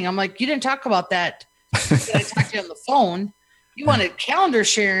training. I'm like, you didn't talk about that. I talked to you on the phone. You wanted calendar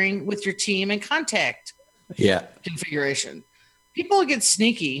sharing with your team and contact configuration. People get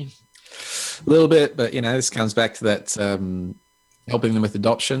sneaky. A little bit, but this comes back to that helping them with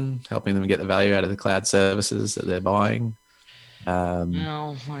adoption, helping them get the value out of the cloud services that they're buying.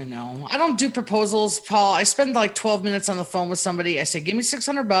 No, I know. I don't do proposals, Paul. I spend like 12 minutes on the phone with somebody. I say, give me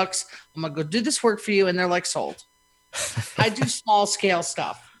 $600. I'm going to go do this work for you. And they're like, sold. I do small scale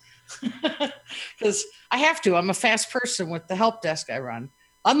stuff because I have to. I'm a fast person with the help desk I run.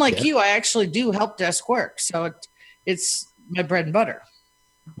 Unlike you, I actually do help desk work. So it's my bread and butter.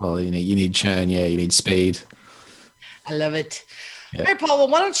 Well, you need churn. Yeah, you need speed. I love it. Yeah. All right, Paul. Well,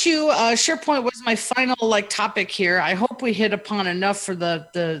 why don't you? SharePoint was my final topic here. I hope we hit upon enough for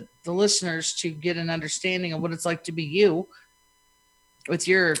the listeners to get an understanding of what it's like to be you with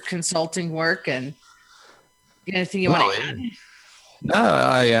your consulting work and anything you want to add. No,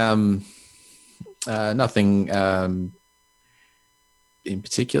 I nothing in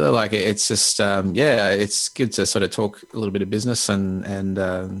particular. Like it's just it's good to sort of talk a little bit of business and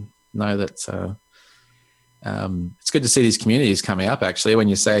know that. It's good to see these communities coming up. Actually, when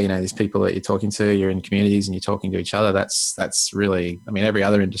you say these people that you're talking to, you're in communities and you're talking to each other. That's really. I mean, every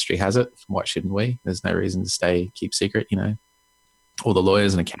other industry has it. Why shouldn't we? There's no reason to keep secret. All the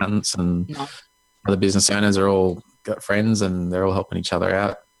lawyers and accountants and other business owners are all got friends and they're all helping each other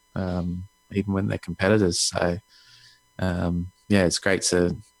out, even when they're competitors. So, it's great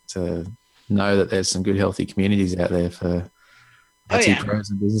to know that there's some good, healthy communities out there for IT pros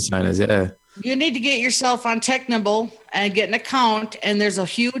and business owners. Yeah. You need to get yourself on Technibble and get an account. And there's a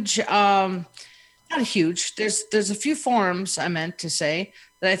huge, there's a few forums I meant to say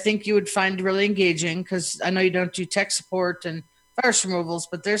that I think you would find really engaging because I know you don't do tech support and virus removals,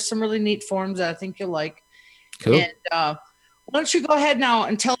 but there's some really neat forums that I think you'll like. Cool. And Why don't you go ahead now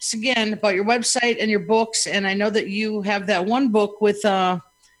and tell us again about your website and your books? And I know that you have that one book with,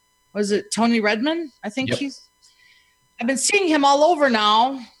 was it Tony Redman? I think Yep. I've been seeing him all over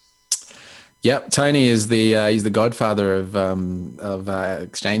now. Yep, Tony is he's the godfather of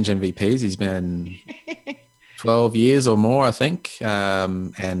exchange MVPs. He's been 12 years or more, I think.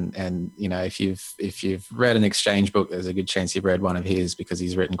 And you know, if you've read an exchange book, there's a good chance you've read one of his, because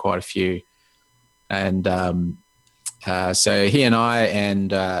he's written quite a few. And so he and I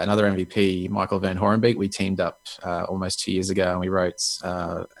and another MVP, Michael Van Horenbeek, we teamed up almost 2 years ago, and we wrote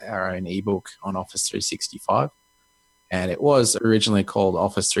our own ebook on Office 365. And it was originally called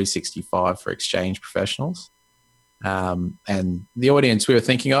Office 365 for Exchange Professionals. And the audience we were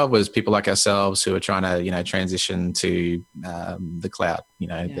thinking of was people like ourselves who are trying to, you know, transition to the cloud, you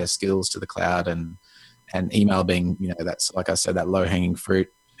know, their skills to the cloud, and email being, you know, that's, like I said, that low-hanging fruit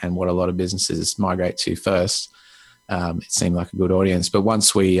and what a lot of businesses migrate to first. It seemed like a good audience. But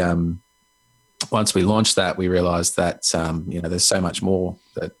once we launched that, we realized that, you know, there's so much more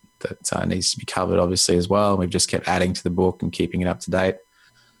that needs to be covered, obviously, as well. We've just kept adding to the book and keeping it up to date.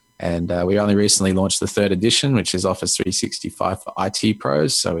 And we only recently launched the 3rd edition, which is Office 365 for IT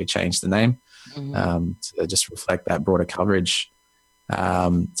pros. So we changed the name to just reflect that broader coverage.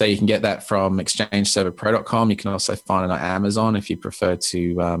 So you can get that from exchangeserverpro.com. You can also find it on Amazon if you prefer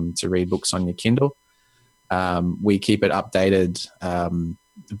to read books on your Kindle. We keep it updated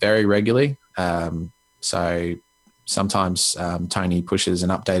very regularly. So sometimes Tony pushes an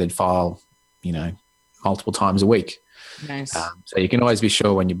updated file, you know, multiple times a week. Nice. So you can always be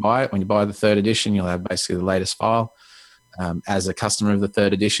sure when you buy it. When you buy the 3rd edition, you'll have basically the latest file. As a customer of the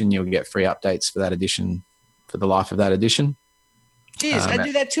 3rd edition, you'll get free updates for that edition, for the life of that edition. Geez, I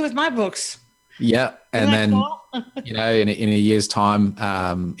do that too with my books. Yeah. And then, cool? you know, in a year's time,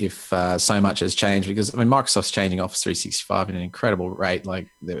 if so much has changed, because, I mean, Microsoft's changing Office 365 at an incredible rate. Like,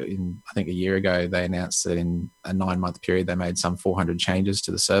 I think a year ago, they announced that in a 9-month period, they made some 400 changes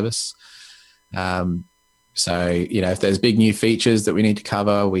to the service. So, you know, if there's big new features that we need to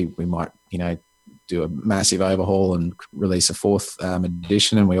cover, we might, you know, do a massive overhaul and release a 4th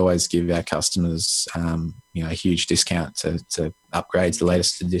edition. And we always give our customers, you know, a huge discount to upgrade to the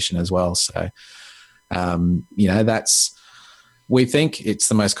latest edition as well. So, you know, we think it's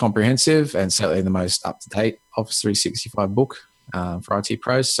the most comprehensive and certainly the most up-to-date Office 365 book for IT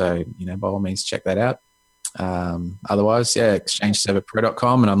pros. So, you know, by all means, check that out. Otherwise, yeah,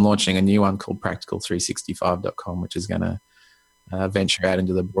 exchangeserverpro.com, and I'm launching a new one called practical365.com, which is going to venture out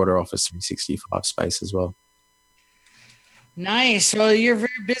into the broader Office 365 space as well. Nice. Well, you're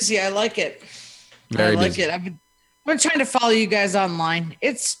very busy. I like it. Very I like busy. it. I've been trying to follow you guys online.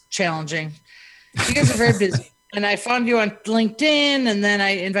 It's challenging. You guys are very busy. And I found you on LinkedIn, and then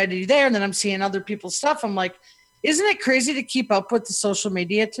I invited you there, and then I'm seeing other people's stuff. I'm like, isn't it crazy to keep up with the social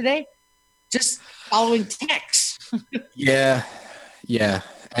media today? Just following text. Yeah.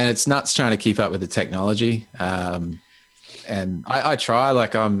 And it's nuts trying to keep up with the technology. And I try,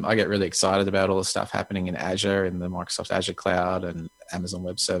 like, I get really excited about all the stuff happening in Azure, in the Microsoft Azure cloud and Amazon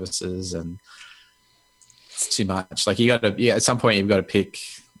Web Services, and it's too much. Like, at some point you've got to pick,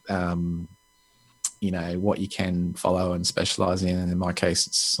 you know, what you can follow and specialize in. And in my case,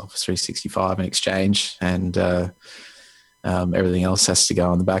 it's Office 365 and Exchange, and everything else has to go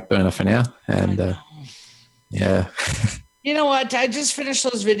on the back burner for now. And yeah. You know what? I just finished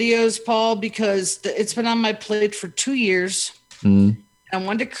those videos, Paul, because it's been on my plate for 2 years. I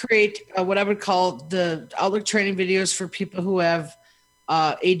wanted to create what I would call the Outlook training videos for people who have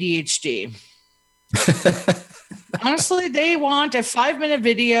ADHD. Honestly, they want a 5-minute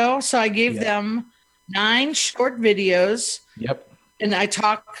video. So I gave them 9 short videos. Yep. And I'll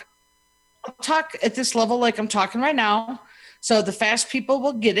talk at this level like I'm talking right now. So the fast people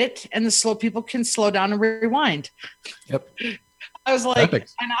will get it, and the slow people can slow down and rewind. Yep. I was like,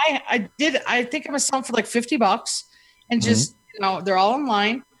 Perfect. and I think I'm gonna sell them for like $50, and just, you know, they're all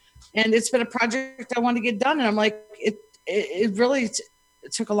online, and it's been a project I want to get done. And I'm like, it really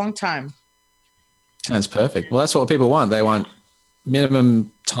took a long time. That's perfect. Well, that's what people want. They want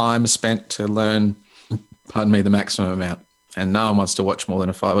minimum time spent to learn, pardon me, the maximum amount. And no one wants to watch more than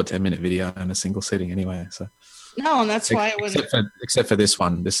a 5 or 10 minute video in a single sitting anyway. So. No, and that's why it was. Except for this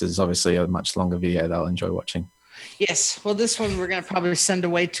one. This is obviously a much longer video they'll enjoy watching. Yes. Well, this one we're going to probably send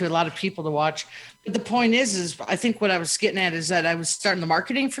away to a lot of people to watch. But the point is I think what I was getting at is that I was starting the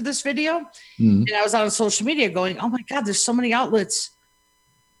marketing for this video. And I was on social media going, oh my God, there's so many outlets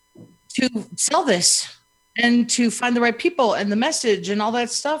to sell this and to find the right people and the message and all that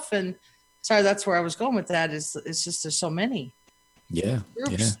stuff. And sorry, that's where I was going with that. It's just there's so many. Yeah.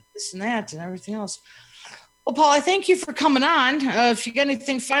 Groups, this and that and everything else. Well, Paul, I thank you for coming on. If you got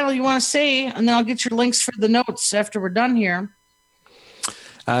anything final you want to say, and then I'll get your links for the notes after we're done here.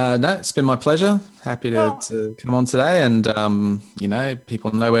 No, it's been my pleasure. Happy to come on today, and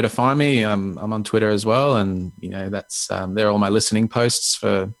people know where to find me. I'm on Twitter as well, and that's there are all my listening posts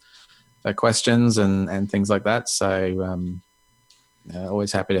for questions and things like that. So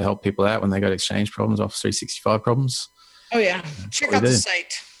always happy to help people out when they got Exchange problems, Office 365 problems. Oh yeah, check out the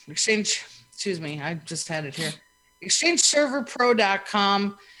site Exchange. Excuse me, I just had it here.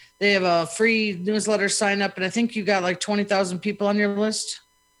 ExchangeServerPro.com. They have a free newsletter sign up, and I think you got like 20,000 people on your list.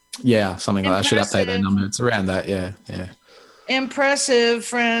 Yeah, something like that. I should update that number. It's around that. Yeah. Impressive,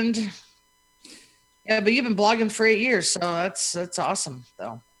 friend. Yeah, but you've been blogging for 8 years, so that's awesome,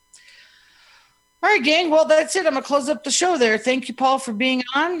 though. All right, gang. Well, that's it. I'm gonna close up the show there. Thank you, Paul, for being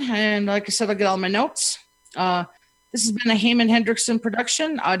on. And like I said, I'll get all my notes. This has been a Heyman Hendrickson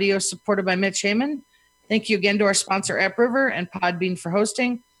production, audio supported by Mitch Heyman. Thank you again to our sponsor, AppRiver, and Podbean for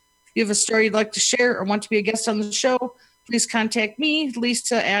hosting. If you have a story you'd like to share or want to be a guest on the show, please contact me,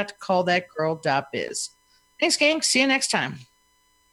 Lisa, at callthatgirl.biz. Thanks, gang. See you next time.